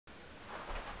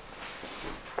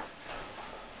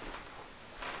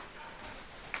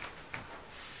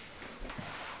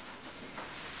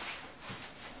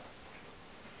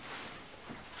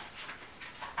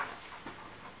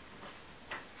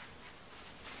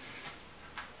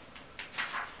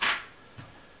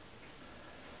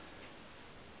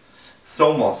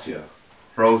So, monsieur,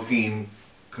 Rosine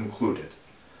concluded,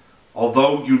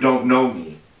 although you don't know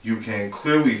me, you can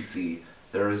clearly see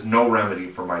there is no remedy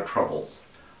for my troubles.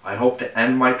 I hope to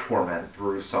end my torment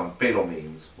through some fatal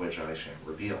means, which I shan't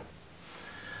reveal.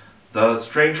 The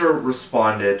stranger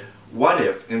responded, what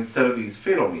if, instead of these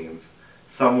fatal means,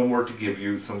 someone were to give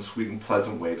you some sweet and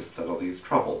pleasant way to settle these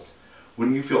troubles?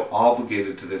 Wouldn't you feel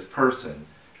obligated to this person,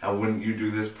 and wouldn't you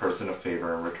do this person a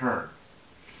favor in return?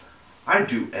 I'd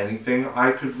do anything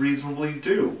I could reasonably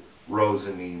do,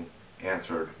 Ricdin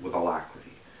answered with alacrity.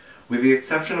 With the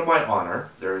exception of my honor,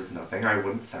 there is nothing I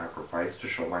wouldn't sacrifice to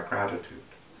show my gratitude.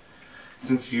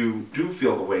 Since you do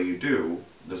feel the way you do,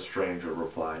 the stranger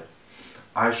replied,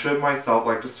 I should myself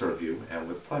like to serve you, and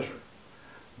with pleasure.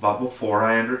 But before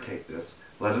I undertake this,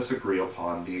 let us agree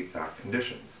upon the exact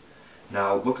conditions.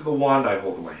 Now look at the wand I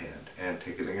hold in my hand, and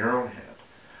take it in your own hand.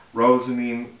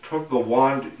 Ricdin took the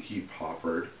wand he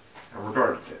proffered and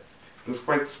regarded it. It was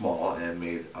quite small and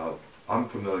made of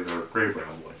unfamiliar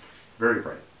gray-brown wood, very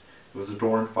bright. It was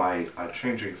adorned by a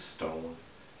changing stone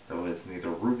that was neither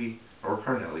ruby nor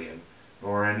carnelian,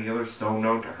 nor any other stone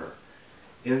known to her.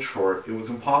 In short, it was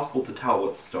impossible to tell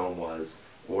what stone was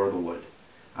or the wood.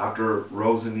 After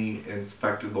Ricdin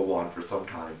inspected the wand for some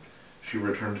time, she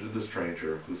returned to the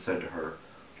stranger, who said to her,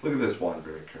 look at this wand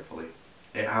very carefully.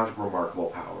 It has remarkable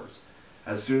powers.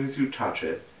 As soon as you touch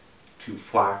it to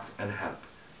flax and hemp,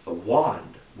 the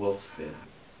wand will spin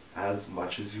as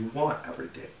much as you want every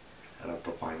day, and of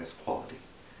the finest quality.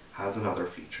 Has another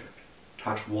feature.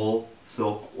 Touch wool,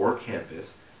 silk, or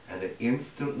canvas, and it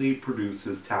instantly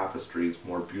produces tapestries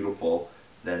more beautiful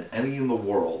than any in the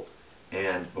world,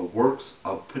 and the works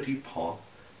of petit point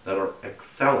that are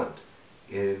excellent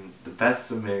in the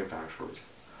best of manufacturers.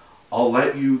 I'll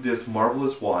let you this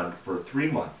marvelous wand for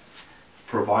 3 months,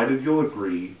 provided you'll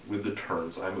agree with the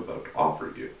terms I'm about to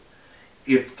offer you.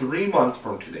 If 3 months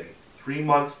from today, 3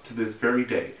 months to this very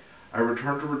day, I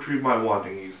return to retrieve my wand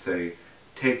and you say,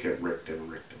 take it,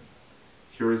 Ricdin-Ricdon.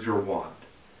 Here is your wand.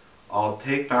 I'll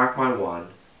take back my wand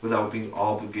without being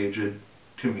obligated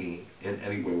to me in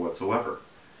any way whatsoever.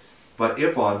 But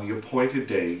if on the appointed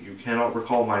day you cannot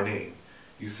recall my name,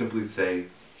 you simply say,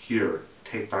 here,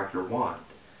 take back your wand,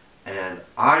 and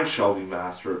I shall be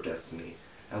master of destiny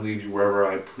and lead you wherever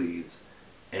I please,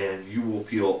 and you will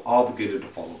feel obligated to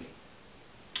follow me.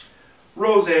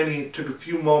 Ricdin took a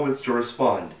few moments to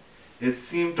respond. It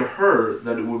seemed to her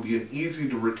that it would be easy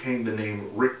to retain the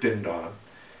name Ricdin-Ricdon,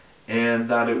 and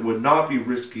that it would not be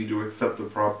risky to accept the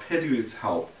propitious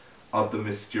help of the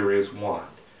mysterious wand.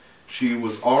 She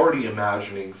was already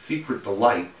imagining secret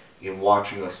delight in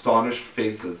watching astonished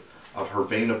faces of her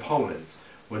vain opponents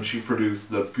when she produced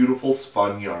the beautiful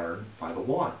spun yarn by the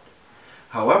wand.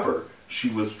 However, she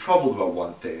was troubled about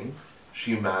one thing.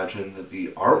 She imagined that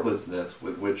the artlessness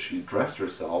with which she dressed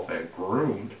herself and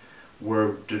groomed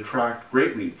would detract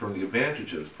greatly from the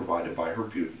advantages provided by her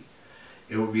beauty.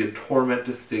 It would be a torment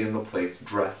to stay in the place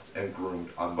dressed and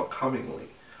groomed unbecomingly.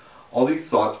 All these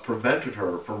thoughts prevented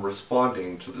her from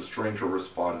responding to the stranger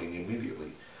responding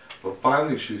immediately. But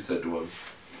finally she said to him,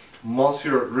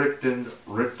 Monsieur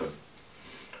Ricdin-Ricdon,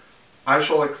 I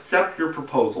shall accept your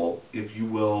proposal if you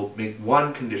will make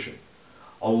one condition.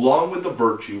 Along with the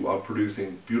virtue of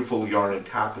producing beautiful yarn and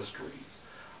tapestries,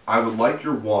 I would like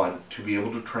your wand to be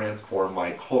able to transform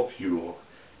my coiffure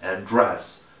and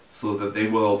dress so that they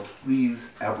will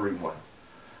please everyone.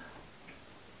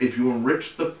 If you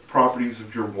enrich the properties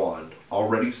of your wand,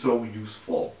 already so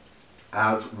useful,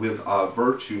 as with a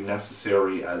virtue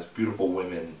necessary as beautiful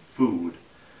women food,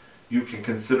 you can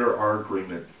consider our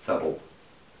agreement settled.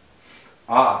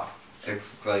 Ah,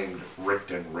 exclaimed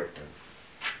Ricdin-Ricdon.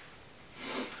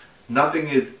 Nothing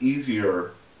is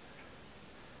easier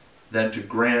than to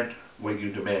grant what you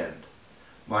demand.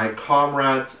 My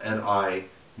comrades and I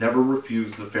never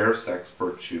refuse the fair sex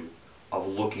virtue of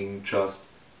looking just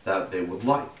that they would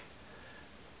like.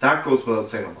 That goes without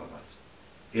saying among us.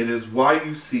 It is why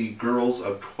you see girls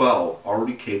of 12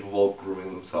 already capable of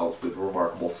grooming themselves with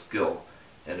remarkable skill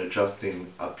and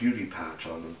adjusting a beauty patch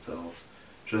on themselves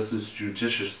just as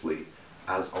judiciously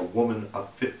as a woman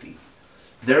of 50.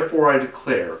 Therefore I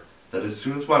declare that as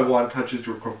soon as my wand touches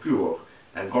your coiffure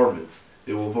and garments,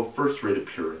 they will have a first-rate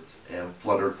appearance and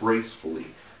flutter gracefully,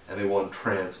 and they will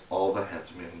entrance all the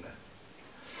handsome young men.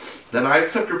 Then I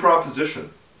accept your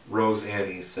proposition,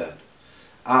 Ricdin said.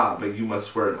 Ah, but you must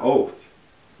swear an oath,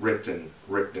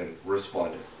 Ricdin-Ricdon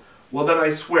responded. Well, then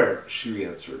I swear, she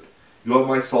answered. You have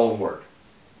my solemn word.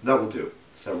 That will do,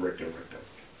 said Ricdin-Ricdon.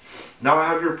 Now I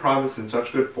have your promise in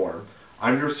such good form,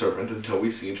 I'm your servant until we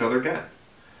see each other again.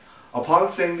 Upon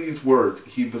saying these words,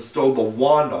 he bestowed the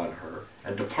wand on her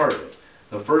and departed,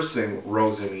 The first thing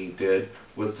Rosiny did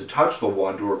was to touch the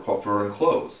wand to her coiffure and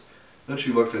clothes. Then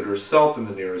she looked at herself in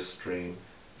the nearest stream,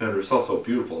 found herself so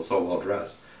beautiful and so well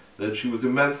dressed, that she was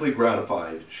immensely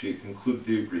gratified she had concluded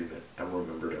the agreement and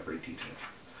remembered every detail.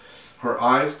 Her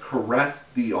eyes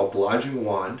caressed the obliging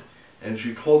wand, and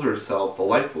she told herself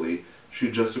delightfully she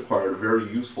had just acquired a very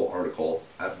useful article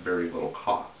at very little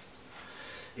cost.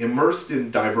 Immersed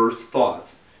in diverse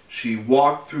thoughts, she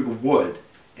walked through the wood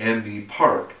and the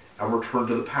park and returned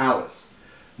to the palace.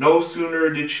 No sooner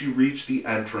did she reach the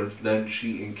entrance than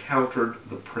she encountered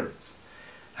the prince.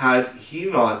 Had he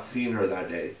not seen her that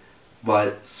day,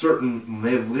 but certain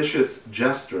malicious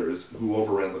jesters who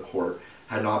overran the court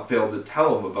had not failed to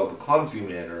tell him about the clumsy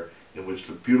manner in which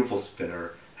the beautiful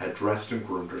spinner had dressed and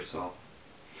groomed herself.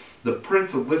 The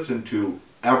prince had listened to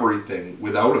everything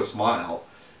without a smile.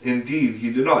 Indeed,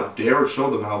 he did not dare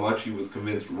show them how much he was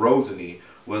convinced Rosiny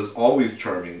was always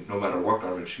charming, no matter what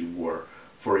garment she wore,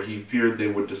 for he feared they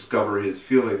would discover his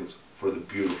feelings for the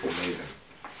beautiful maiden.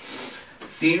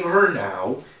 Seeing her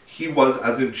now, he was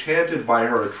as enchanted by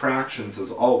her attractions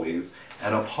as always,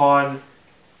 and upon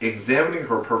examining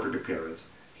her perfect appearance,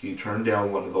 he turned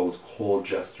down one of those cold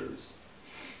jesters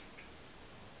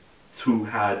who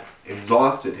had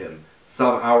exhausted him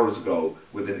some hours ago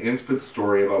with an insipid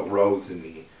story about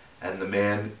Rosiny, and the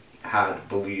man had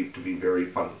believed to be very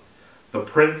funny. The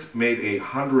prince made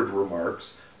 100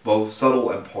 remarks, both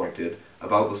subtle and pointed,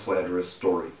 about the slanderous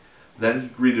story. Then he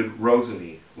greeted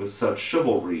Rosiny with such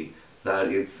chivalry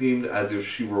that it seemed as if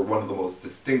she were one of the most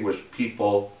distinguished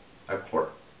people at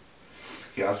court.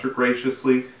 He asked her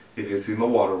graciously if he had seen the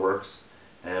waterworks,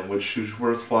 and when she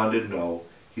responded no,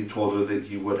 he told her that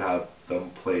he would have them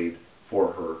played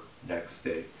for her next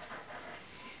day.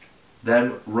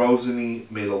 Then Rosiny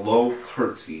made a low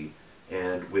curtsy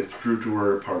and withdrew to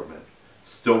her apartment,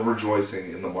 still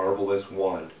rejoicing in the marvelous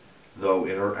wand, though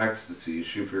in her ecstasy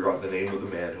she forgot the name of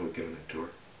the man who had given it to her.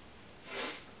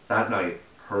 That night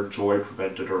her joy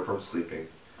prevented her from sleeping,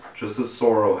 just as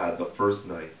sorrow had the first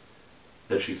night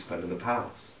that she spent in the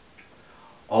palace.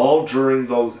 All during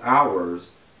those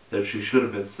hours that she should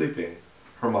have been sleeping,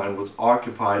 her mind was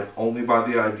occupied only by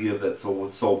the idea that it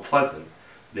was so pleasant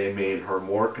they made her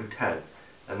more content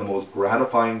and the most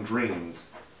gratifying dreams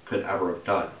could ever have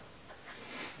done.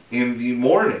 In the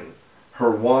morning,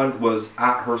 her wand was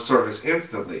at her service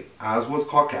instantly, as was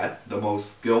Coquette, the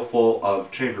most skillful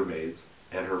of chambermaids,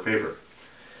 and her favorite.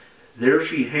 There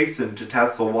she hastened to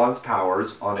test the wand's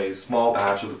powers on a small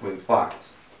batch of the queen's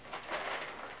flax,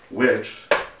 which,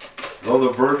 though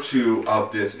the virtue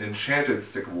of this enchanted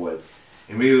stick of wood,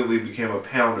 immediately became a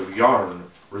pound of yarn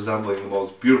resembling the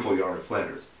most beautiful yarn of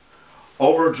Flanders.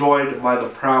 Overjoyed by the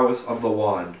prowess of the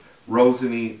wand,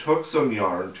 Rosiny took some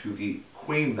yarn to the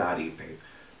queen that evening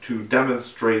to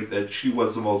demonstrate that she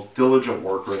was the most diligent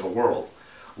worker in the world.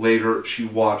 Later, she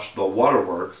watched the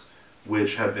waterworks,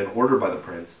 which had been ordered by the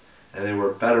prince, and they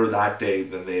were better that day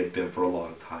than they had been for a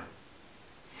long time.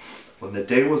 When the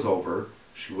day was over,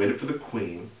 she waited for the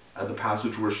queen at the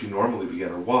passage where she normally began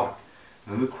her walk.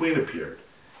 And then the queen appeared,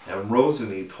 and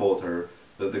Rosiny told her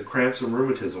that the cramps and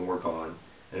rheumatism were gone,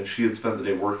 and she had spent the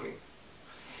day working.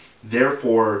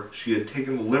 Therefore, she had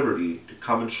taken the liberty to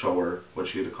come and show her what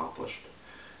she had accomplished.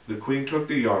 The queen took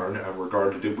the yarn and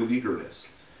regarded it with eagerness.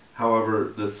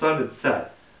 However, the sun had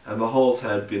set, and the halls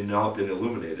had not been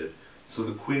illuminated, so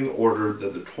the queen ordered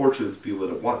that the torches be lit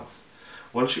at once.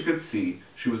 Once she could see,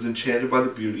 she was enchanted by the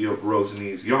beauty of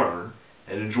Rosiny's yarn,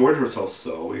 and enjoyed herself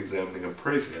so, examining and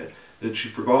praising it, that she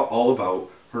forgot all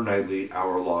about her nightly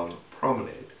hour-long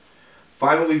promenade.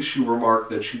 Finally, she remarked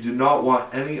that she did not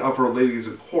want any of her ladies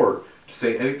at court to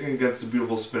say anything against the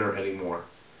beautiful spinner any more.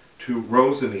 To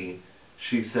Rosiny,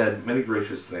 she said many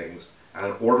gracious things,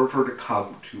 and ordered her to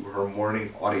come to her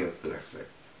morning audience the next day.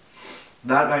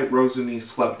 That night Rosiny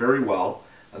slept very well,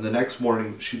 and the next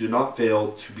morning she did not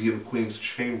fail to be in the queen's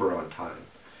chamber on time,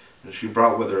 and she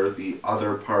brought with her the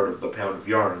other part of the pound of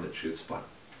yarn that she had spun.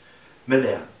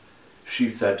 "Madame," she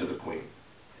said to the queen,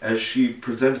 as she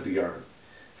presented the yarn,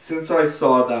 "since I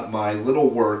saw that my little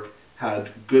work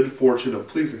had good fortune of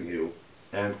pleasing you,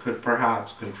 and could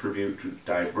perhaps contribute to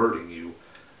diverting you,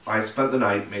 I spent the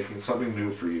night making something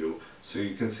new for you, so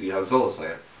you can see how zealous I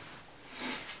am."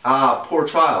 "Ah, poor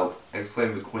child!"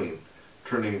 exclaimed the queen,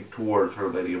 turning towards her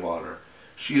lady of honor.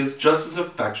 "She is just as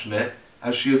affectionate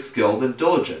as she is skilled and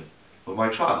diligent. But my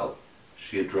child,"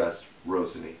 she addressed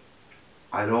Rosiny,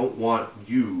 "I don't want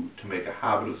you to make a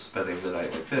habit of spending the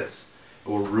night like this. It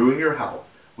will ruin your health,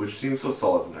 which seems so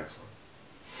solid and excellent."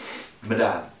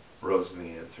 "Madame,"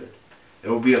 Rosiny answered, "it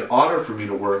will be an honor for me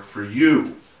to work for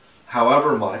you,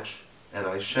 however much, and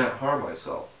I shan't harm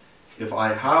myself. If I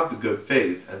have the good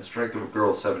faith and strength of a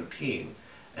girl of 17,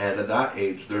 and at that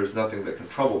age there is nothing that can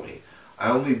trouble me, I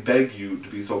only beg you to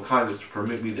be so kind as to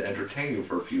permit me to entertain you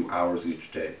for a few hours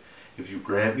each day. If you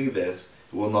grant me this,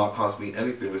 it will not cost me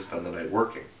anything to spend the night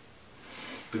working."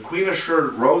 The queen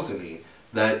assured Rosiny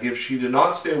that if she did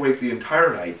not stay awake the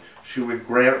entire night, she would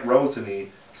grant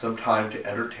Rosiny some time to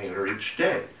entertain her each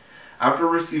day. After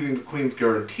receiving the queen's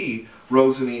guarantee,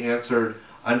 Rosiny answered,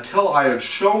 "Until I had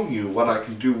shown you what I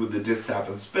can do with the distaff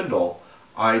and spindle,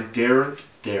 I daren't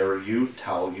dare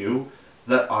tell you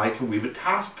that I can weave a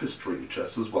tapestry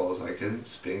just as well as I can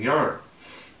spin yarn.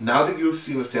 Now that you have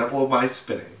seen a sample of my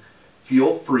spinning,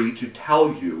 feel free to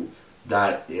tell you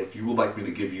that if you would like me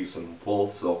to give you some wool,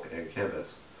 silk, and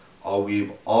canvas, I'll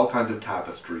weave all kinds of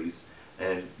tapestries,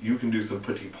 and you can do some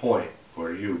petit point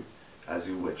for you as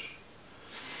you wish."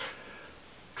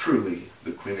 "Truly,"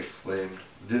 the queen exclaimed,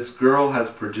 "this girl has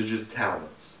prodigious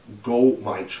talents. Go,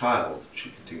 my child," she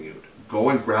continued, "go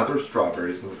and gather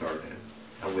strawberries in the garden,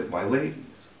 and with my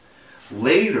ladies.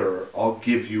 Later, I'll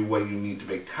give you what you need to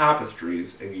make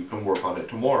tapestries, and you can work on it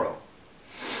tomorrow.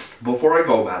 Before I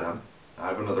go, madam, I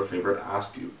have another favor to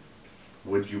ask you.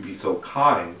 Would you be so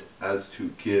kind as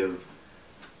to give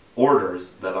orders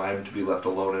that I am to be left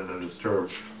alone and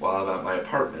undisturbed while I'm at my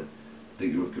apartment that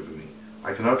you have given me?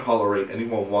 I cannot tolerate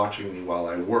anyone watching me while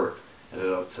I work, and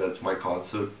it upsets my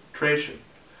concentration."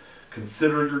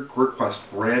 "Consider your request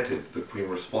granted," the queen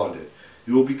responded.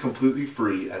 "You will be completely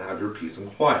free and have your peace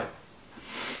and quiet."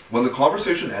 When the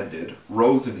conversation ended,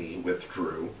 Rosiny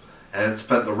withdrew and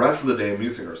spent the rest of the day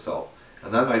amusing herself,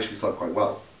 and that night she slept quite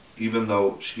well, even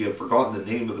though she had forgotten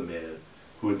the name of the man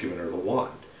who had given her the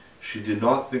wand. She did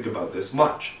not think about this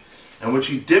much, and when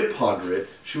she did ponder it,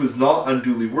 she was not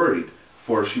unduly worried,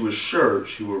 for she was sure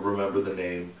she would remember the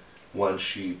name once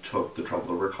she took the trouble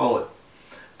to recall it.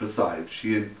 Besides,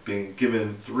 she had been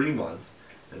given 3 months,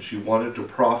 and she wanted to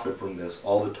profit from this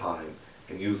all the time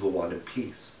and use the wand in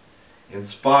peace.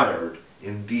 Inspired,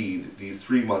 indeed, these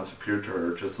 3 months appeared to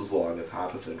her just as long as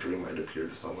half a century might appear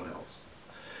to someone else.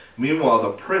 Meanwhile, the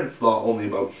prince thought only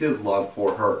about his love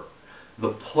for her. The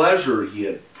pleasure he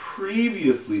had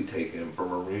previously taken from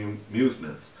her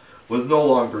amusements was no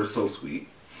longer so sweet.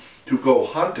 To go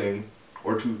hunting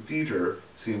or to theatre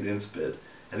seemed insipid,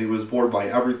 and he was bored by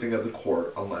everything at the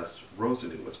court unless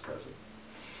Rosiny was present.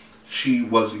 She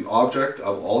was the object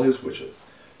of all his wishes,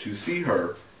 to see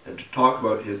her and to talk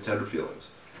about his tender feelings,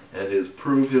 and to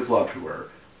prove his love to her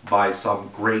by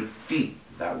some great feat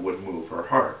that would move her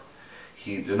heart.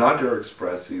 He did not dare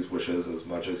express these wishes as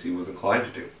much as he was inclined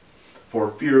to do, for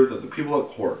fear that the people at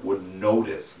court would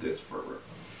notice this fervor.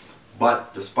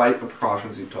 But despite the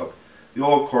precautions he took, the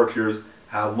old courtiers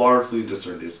had largely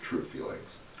discerned his true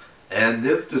feelings, and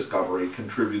this discovery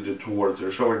contributed towards their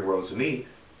showing Rosiny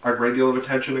a great deal of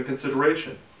attention and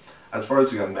consideration. As far as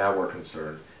the young men were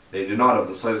concerned, they did not have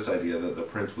the slightest idea that the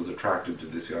prince was attracted to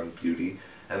this young beauty,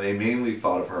 and they mainly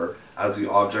thought of her as the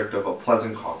object of a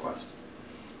pleasant conquest.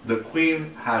 The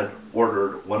queen had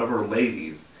ordered one of her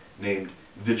ladies, named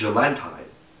Ricdin-Ricdon,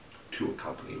 to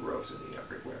accompany Rosiny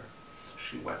everywhere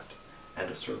she went, and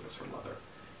to serve as her mother.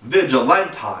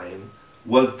 Ricdin-Ricdon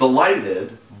was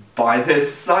delighted by this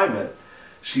assignment.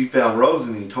 She found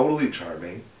Rosiny totally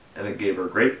charming, and it gave her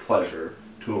great pleasure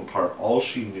to impart all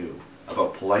she knew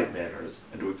about polite manners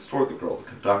and to exhort the girl to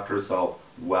conduct herself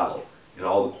well in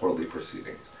all the courtly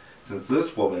proceedings. Since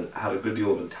this woman had a good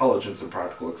deal of intelligence and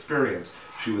practical experience,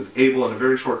 she was able in a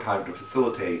very short time to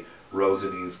facilitate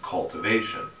Rosiny's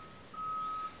cultivation.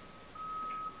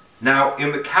 Now,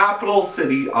 in the capital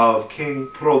city of King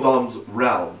Prodam's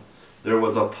realm, there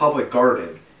was a public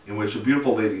garden in which the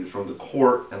beautiful ladies from the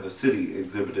court and the city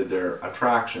exhibited their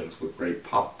attractions with great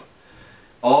pomp.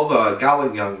 All the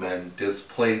gallant young men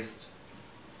displaced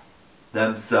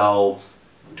themselves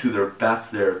to their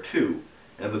best there too,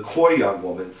 and the coy young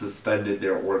women suspended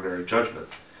their ordinary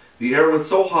judgments. The air was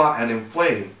so hot and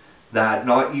inflamed that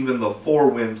not even the four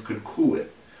winds could cool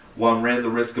it. One ran the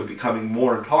risk of becoming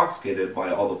more intoxicated by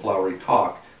all the flowery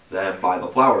talk than by the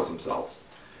flowers themselves.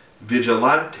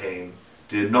 Ricdin-Ricdon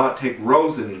did not take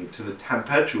Rosiny to the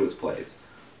tempestuous place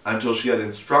until she had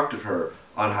instructed her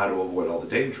on how to avoid all the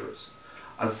dangers.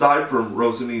 Aside from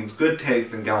Rosiny's good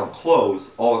taste and gallant clothes,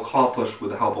 all accomplished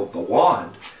with the help of the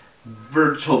wand,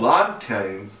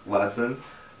 Ricdin-Ricdon's lessons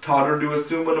taught her to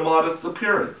assume a modest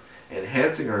appearance,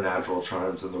 enhancing her natural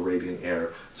charms in the radiant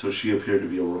air, so she appeared to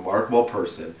be a remarkable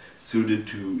person, suited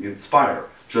to inspire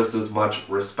just as much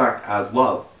respect as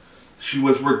love. She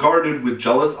was regarded with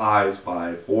jealous eyes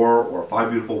by 4 or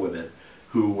 5 beautiful women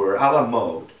who were à la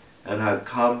mode and had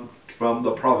come from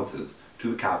the provinces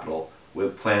to the capital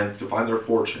with plans to find their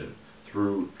fortune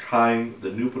through tying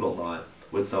the nuptial knot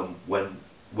with some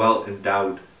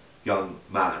well-endowed young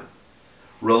man.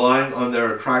 Relying on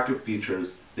their attractive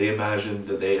features, they imagined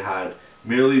that they had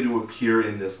merely to appear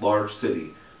in this large city,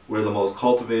 where the most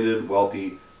cultivated,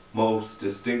 wealthy, most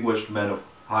distinguished men of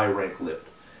high rank lived,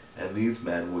 and these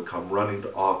men would come running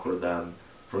to offer them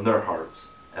from their hearts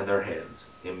and their hands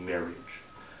in marriage.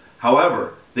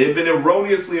 However, they had been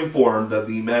erroneously informed that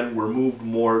the men were moved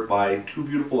more by two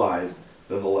beautiful eyes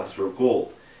than the luster of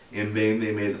gold. In vain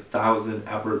they made 1,000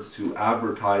 efforts to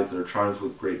advertise their charms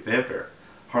with great fanfare.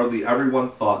 Hardly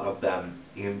everyone thought of them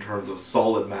in terms of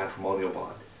solid matrimonial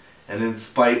bond, and in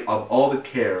spite of all the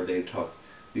care they took,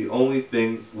 the only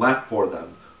thing left for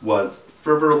them was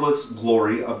frivolous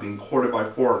glory of being courted by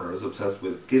foreigners obsessed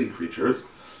with giddy creatures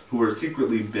who were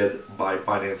secretly bid by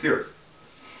financiers.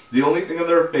 The only thing in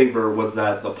their favor was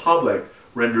that the public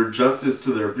rendered justice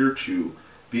to their virtue,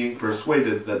 being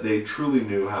persuaded that they truly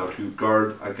knew how to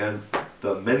guard against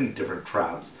the many different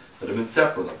traps that had been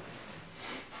set for them.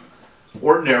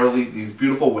 Ordinarily, these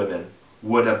beautiful women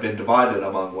would have been divided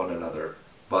among one another,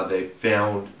 but they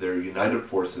found their united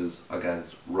forces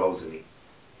against Rosiny.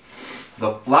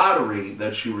 The flattery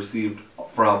that she received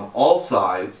from all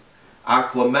sides,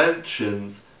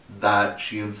 acclamations that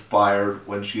she inspired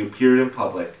when she appeared in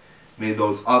public, made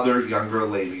those other younger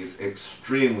ladies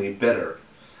extremely bitter.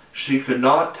 She could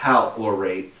not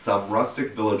tolerate some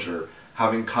rustic villager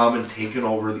having come and taken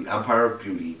over the empire of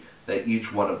beauty that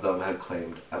each one of them had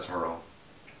claimed as her own.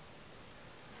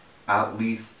 At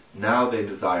least now they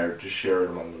desired to share it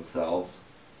among themselves.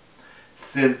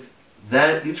 Since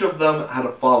then each of them had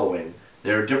a following,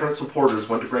 their different supporters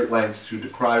went to great lengths to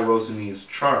decry Rosiny's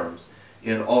charms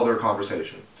in all their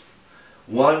conversations.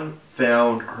 One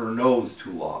found her nose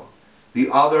too long. The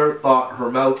other thought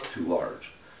her mouth too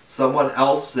large. Someone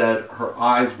else said her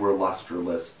eyes were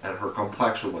lusterless and her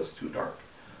complexion was too dark.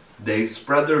 They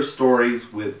spread their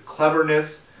stories with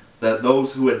cleverness that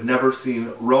those who had never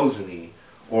seen Rosiny,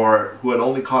 or who had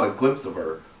only caught a glimpse of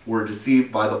her, were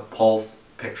deceived by the false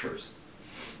pictures.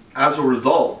 As a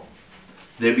result,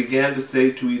 they began to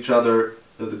say to each other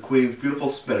that the queen's beautiful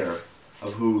spinner,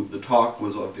 of who the talk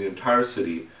was of the entire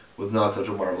city, was not such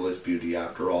a marvelous beauty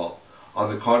after all. On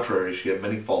the contrary, she had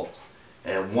many faults,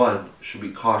 and one should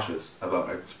be cautious about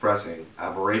expressing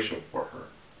admiration for her.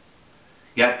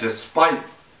 Yet, despite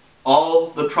all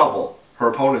the trouble her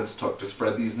opponents took to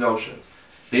spread these notions,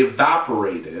 they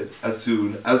evaporated as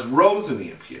soon as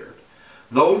Rosiny appeared.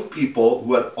 Those people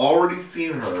who had already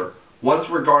seen her once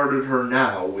regarded her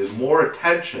now with more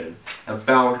attention and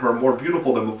found her more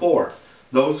beautiful than before.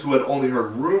 Those who had only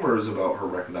heard rumors about her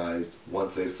recognized,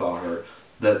 once they saw her,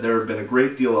 that there had been a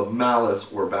great deal of malice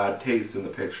or bad taste in the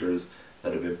pictures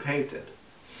that had been painted.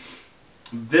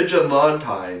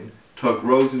 Ricdin-Ricdon took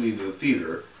Rosiny to the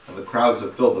theater, and the crowds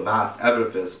that filled the vast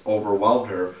edifice overwhelmed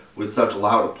her with such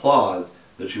loud applause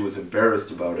that she was embarrassed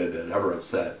about it and ever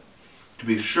upset. To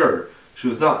be sure, she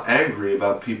was not angry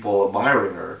about people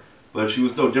admiring her, but she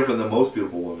was no different than most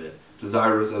beautiful women,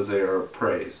 desirous as they are of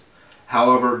praise.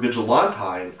 However,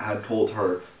 Ricdin-Ricdon had told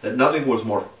her that nothing was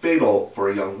more fatal for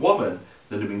a young woman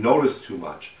than to be noticed too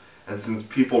much, and since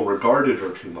people regarded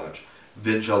her too much,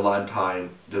 Ricdin-Ricdon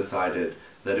decided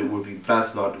that it would be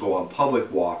best not to go on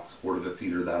public walks or to the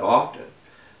theater that often.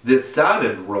 This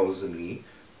saddened Rosiny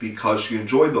because she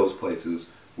enjoyed those places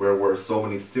where were so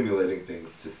many stimulating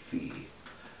things to see.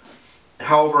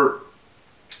 However,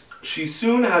 she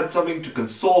soon had something to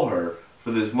console her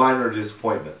for this minor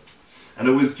disappointment, and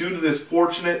it was due to this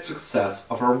fortunate success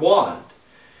of her wand.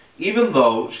 Even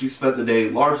though she spent the day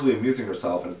largely amusing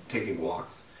herself and taking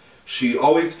walks, she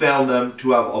always found them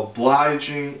to have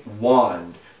obliging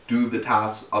wand do the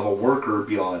tasks of a worker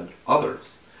beyond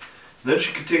others. Then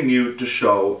she continued to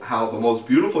show how the most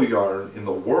beautiful yarn in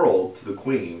the world to the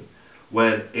queen.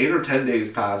 When 8 or 10 days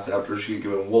passed after she had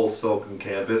given wool, silk, and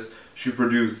canvas, she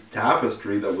produced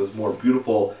tapestry that was more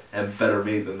beautiful and better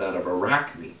made than that of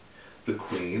Arachne. The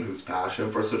queen, whose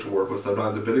passion for such work was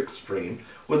sometimes a bit extreme,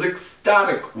 was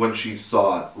ecstatic when she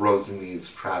saw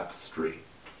Rosiny's tapestry.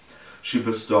 She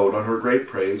bestowed on her great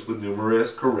praise with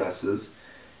numerous caresses,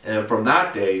 and from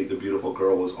that day the beautiful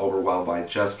girl was overwhelmed by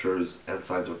gestures and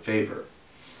signs of favor.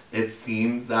 It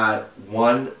seemed that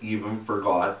one even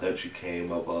forgot that she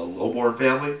came of a low-born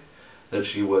family, that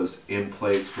she was in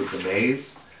place with the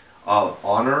maids of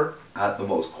honor at the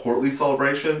most courtly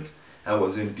celebrations, and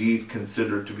was indeed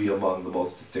considered to be among the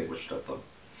most distinguished of them.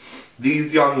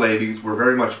 These young ladies were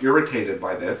very much irritated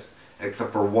by this,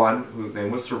 except for one whose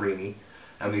name was Rennie,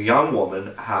 and the young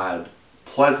woman had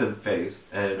pleasant face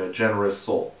and a generous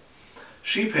soul.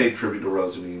 She paid tribute to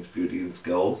Rosiny's beauty and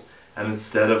skills, and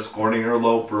instead of scorning her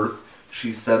low birth,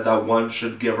 She said that one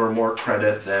should give her more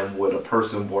credit than would a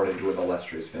person born into an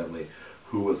illustrious family,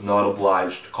 who was not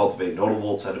obliged to cultivate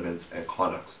notable sentiments and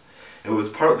conducts. It was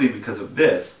partly because of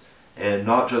this, and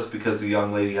not just because the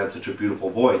young lady had such a beautiful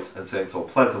voice and sang so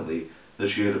pleasantly, that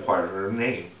she had acquired her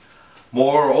name.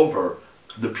 Moreover,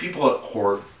 the people at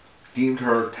court deemed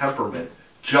her temperament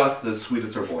just as sweet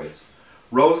as her voice.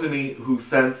 Rosiny, who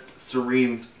sensed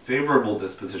Serene's favorable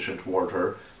disposition toward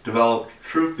her, developed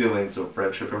true feelings of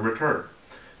friendship in return.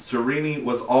 Serene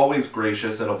was always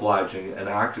gracious and obliging, and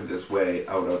acted this way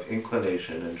out of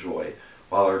inclination and joy,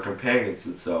 while her companions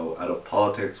did so out of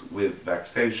politics with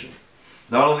vexation.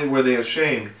 Not only were they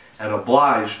ashamed and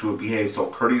obliged to have behaved so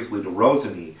courteously to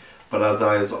Rosiny, but as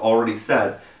I have already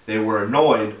said, they were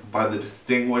annoyed by the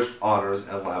distinguished honors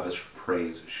and lavish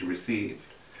praise she received.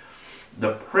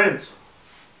 The prince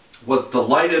was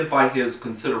delighted by his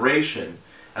consideration,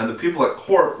 and the people at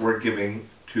court were giving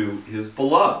to his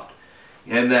beloved.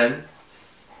 And then,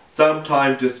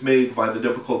 sometime dismayed by the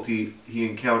difficulty he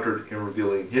encountered in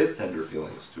revealing his tender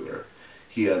feelings to her,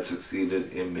 he had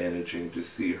succeeded in managing to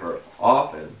see her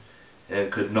often,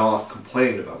 and could not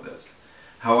complain about this.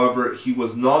 However, he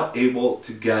was not able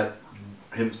to get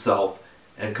himself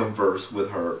and converse with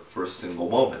her for a single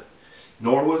moment,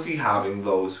 nor was he having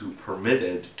those who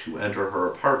permitted to enter her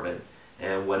apartment,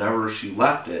 and whenever she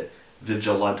left it,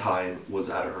 Vigilantine was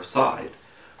at her side.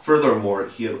 Furthermore,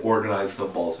 he had organized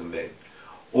some balls in vain.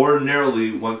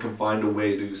 Ordinarily, one can find a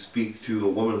way to speak to the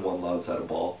woman one loves at a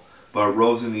ball, but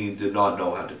Rosiny did not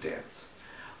know how to dance.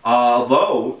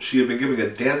 Although she had been given a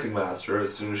dancing master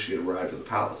as soon as she had arrived at the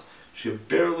palace, she had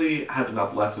barely had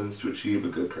enough lessons to achieve a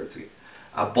good curtsy.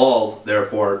 At balls,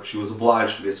 therefore, she was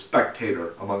obliged to be a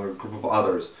spectator among a group of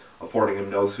others, affording him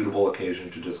no suitable occasion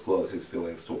to disclose his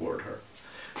feelings toward her.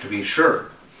 To be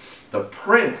sure, the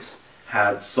prince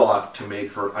had sought to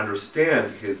make her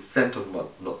understand his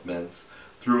sentiments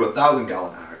through 1,000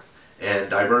 gallant acts and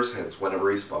diverse hints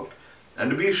whenever he spoke. And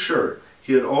to be sure,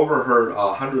 he had overheard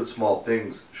 100 small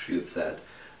things she had said,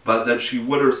 but that she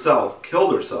would herself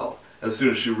kill herself as soon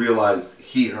as she realized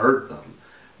he heard them.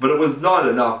 But it was not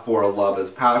enough for a love as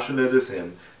passionate as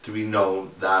him to be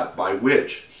known that by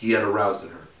which he had aroused in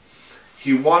her.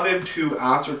 He wanted to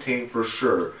ascertain for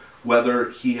sure whether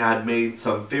he had made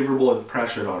some favorable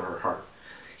impression on her heart.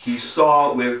 He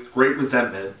saw with great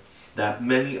resentment that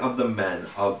many of the men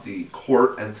of the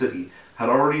court and city had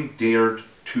already dared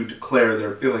to declare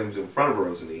their feelings in front of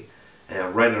Rosiny,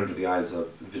 and right under the eyes of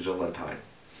Vigilantine.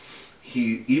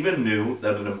 He even knew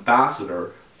that an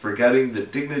ambassador, forgetting the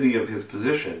dignity of his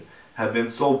position, had been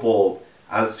so bold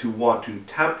as to want to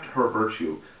tempt her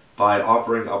virtue by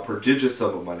offering a prodigious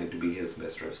sum of money to be his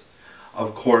mistress.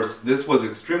 Of course, this was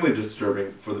extremely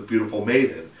disturbing for the beautiful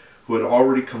maiden, who had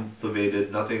already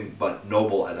cultivated nothing but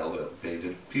noble and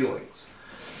elevated feelings.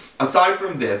 Aside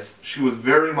from this, she was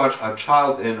very much a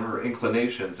child in her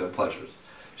inclinations and pleasures.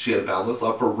 She had a boundless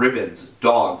love for ribbons,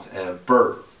 dogs, and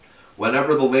birds.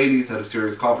 Whenever the ladies had a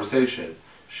serious conversation,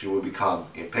 she would become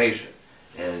impatient,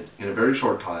 and in a very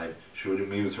short time she would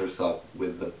amuse herself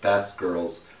with the best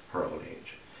girls her own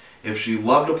age. If she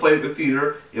loved to play at the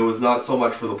theater, it was not so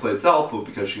much for the play itself, but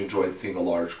because she enjoyed seeing a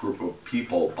large group of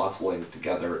people bustling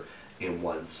together in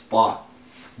one spot.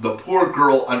 The poor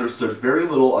girl understood very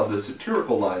little of the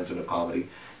satirical lines in a comedy,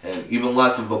 and even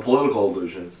less of the political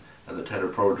allusions and the tender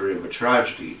poetry of a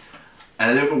tragedy.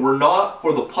 And if it were not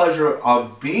for the pleasure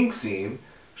of being seen,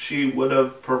 she would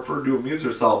have preferred to amuse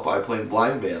herself by playing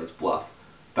blind man's bluff,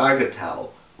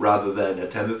 bagatelle, rather than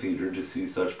attend the theater to see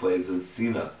such plays as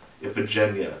Sina,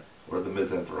 Iphigenia, or the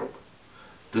Misanthrope.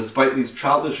 Despite these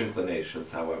childish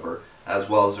inclinations, however, as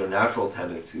well as her natural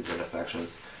tendencies and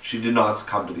affections, she did not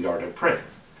succumb to the ardent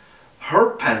prince.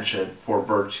 Her penchant for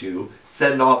virtue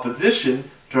set in opposition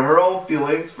to her own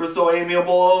feelings for so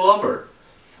amiable a lover.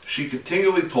 She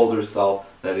continually told herself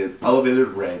that his elevated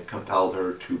rank compelled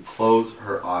her to close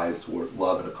her eyes towards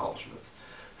love and accomplishments,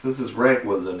 since his rank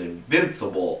was an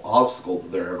invincible obstacle to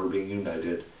their ever being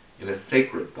united in a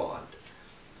sacred bond.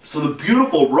 So the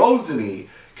beautiful Rosiny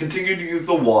continued to use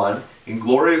the wand in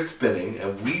glorious spinning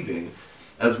and weaving,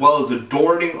 as well as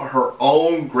adorning her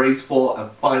own graceful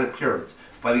and fine appearance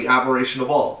by the admiration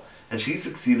of all, and she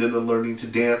succeeded in learning to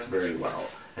dance very well,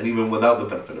 and even without the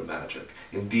benefit of magic.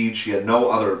 Indeed, she had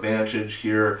no other advantage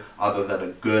here other than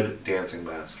a good dancing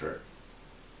master.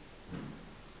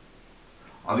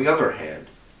 On the other hand,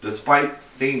 despite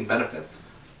same benefits,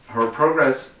 her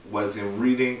progress was in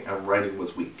reading and writing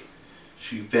was weak.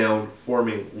 She found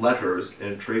forming letters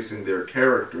and tracing their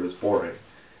characters boring,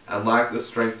 and lacked the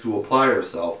strength to apply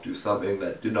herself to something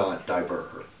that did not divert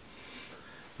her.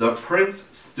 The prince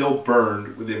still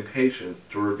burned with impatience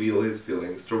to reveal his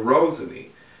feelings to Rosiny,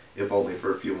 if only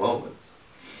for a few moments.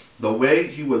 The way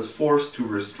he was forced to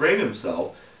restrain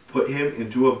himself put him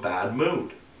into a bad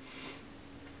mood.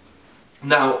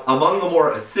 Now, among the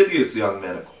more assiduous young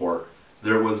men at court,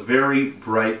 there was a very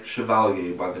bright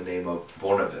chevalier by the name of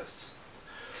Bonavis.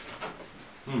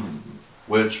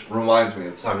 Which reminds me,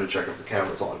 it's time to check if the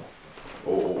camera's on.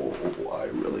 Oh, I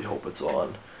really hope it's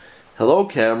on. Hello,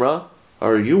 camera.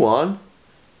 Are you on?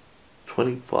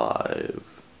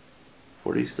 25.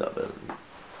 47.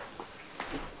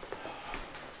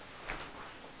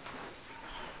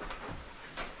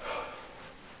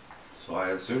 So I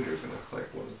assumed you're going to click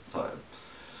when it's time.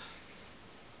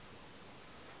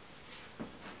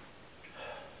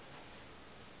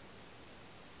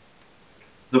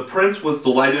 The prince was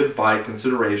delighted by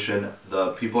consideration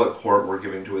the people at court were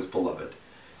giving to his beloved.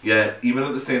 Yet, even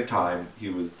at the same time, he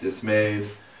was dismayed.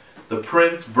 The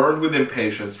prince burned with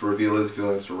impatience to reveal his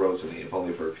feelings to Rosiny, if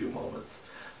only for a few moments.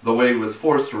 The way he was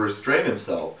forced to restrain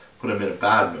himself put him in a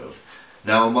bad mood.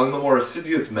 Now, among the more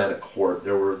assiduous men at court,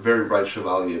 there were a very bright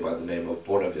chevalier by the name of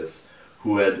Bonavis,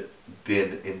 who had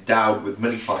been endowed with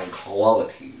many fine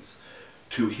qualities.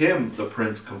 To him, the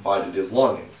prince confided his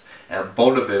longings, and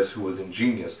Bonavis, who was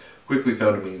ingenious, quickly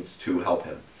found a means to help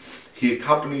him. He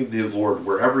accompanied his lord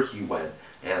wherever he went,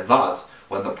 and thus,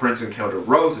 when the prince encountered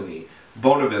Rosiny,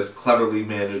 Bonavis cleverly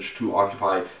managed to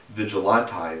occupy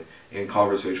Vigilantine in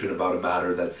conversation about a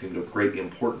matter that seemed of great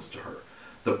importance to her.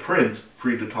 The prince,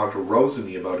 free to talk to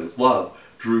Rosiny about his love,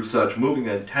 drew such moving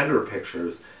and tender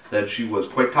pictures that she was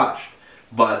quite touched.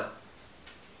 But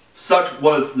such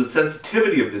was the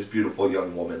sensitivity of this beautiful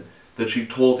young woman that she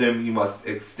told him he must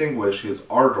extinguish his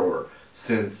ardor,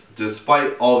 since,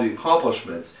 despite all the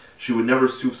accomplishments, she would never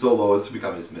stoop so low as to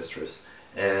become his mistress,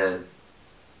 and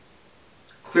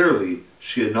clearly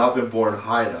she had not been born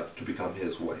high enough to become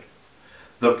his wife.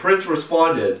 The prince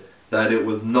responded that it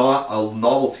was not a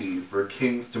novelty for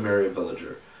kings to marry a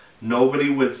villager. Nobody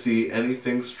would see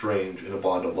anything strange in a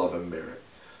bond of love and merit,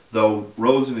 though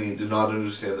Rosiny did not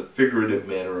understand the figurative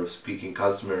manner of speaking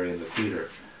customary in the theatre.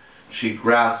 She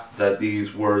grasped that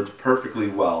these words perfectly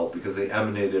well because they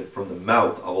emanated from the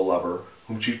mouth of a lover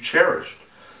whom she cherished.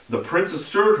 The prince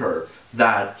assured her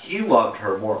that he loved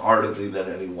her more ardently than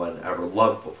anyone ever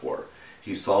loved before.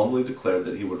 He solemnly declared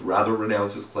that he would rather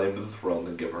renounce his claim to the throne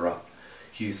than give her up.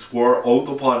 He swore oath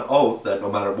upon oath that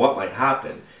no matter what might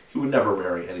happen, he would never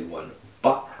marry anyone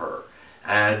but her.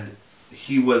 And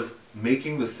he was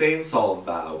making the same solemn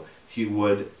vow he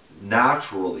would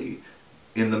naturally,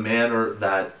 in the manner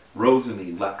that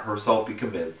Rosiny let herself be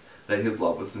convinced that his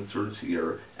love was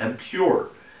sincere and pure,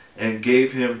 and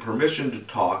gave him permission to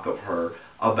talk of her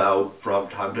about from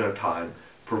time to time,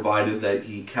 provided that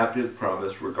he kept his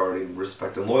promise regarding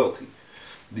respect and loyalty.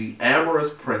 The amorous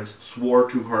prince swore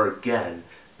to her again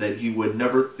that he would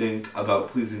never think about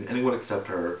pleasing anyone except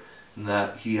her, and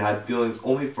that he had feelings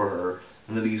only for her,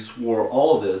 and that he swore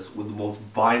all of this with the most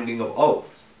binding of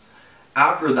oaths.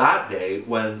 After that day,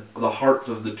 when the hearts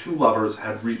of the two lovers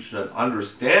had reached an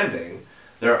understanding,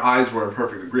 their eyes were in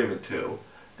perfect agreement too,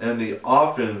 and they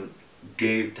often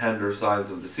gave tender signs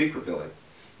of the secret feeling.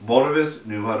 Bonavis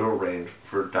knew how to arrange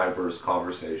for diverse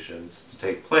conversations to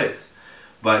take place,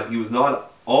 but he was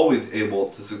not always able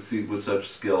to succeed with such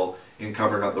skill in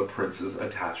covering up the prince's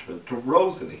attachment to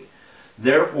Rosiny.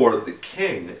 Therefore, the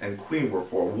king and queen were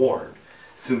forewarned.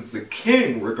 Since the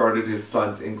king regarded his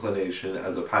son's inclination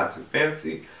as a passing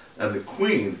fancy, and the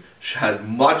queen had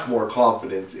much more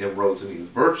confidence in Rosiny's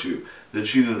virtue, that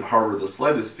she didn't harbor the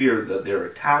slightest fear that their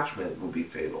attachment would be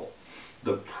fatal.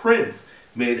 The prince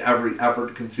made every effort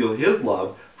to conceal his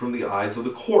love from the eyes of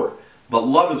the court, but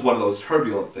love is one of those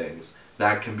turbulent things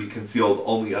that can be concealed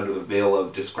only under the veil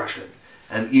of discretion,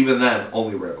 and even then,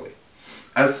 only rarely.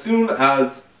 As soon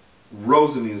as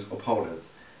Rosiny's opponents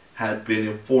had been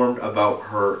informed about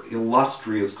her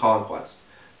illustrious conquest,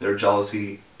 their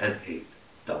jealousy and hate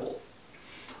doubled.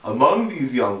 Among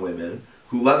these young women,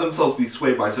 who let themselves be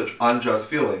swayed by such unjust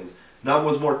feelings, none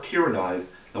was more tyrannized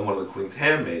than one of the queen's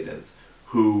handmaidens,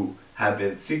 who had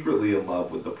been secretly in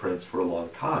love with the prince for a long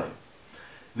time.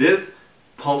 This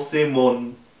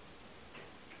Pensémon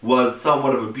was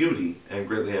somewhat of a beauty and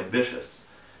greatly ambitious,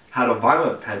 had a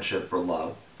violent penchant for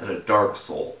love and a dark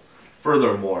soul.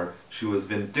 Furthermore, she was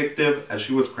vindictive as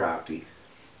she was crafty.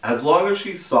 As long as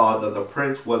she saw that the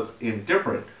prince was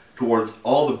indifferent towards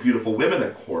all the beautiful women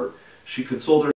at court, she consoled herself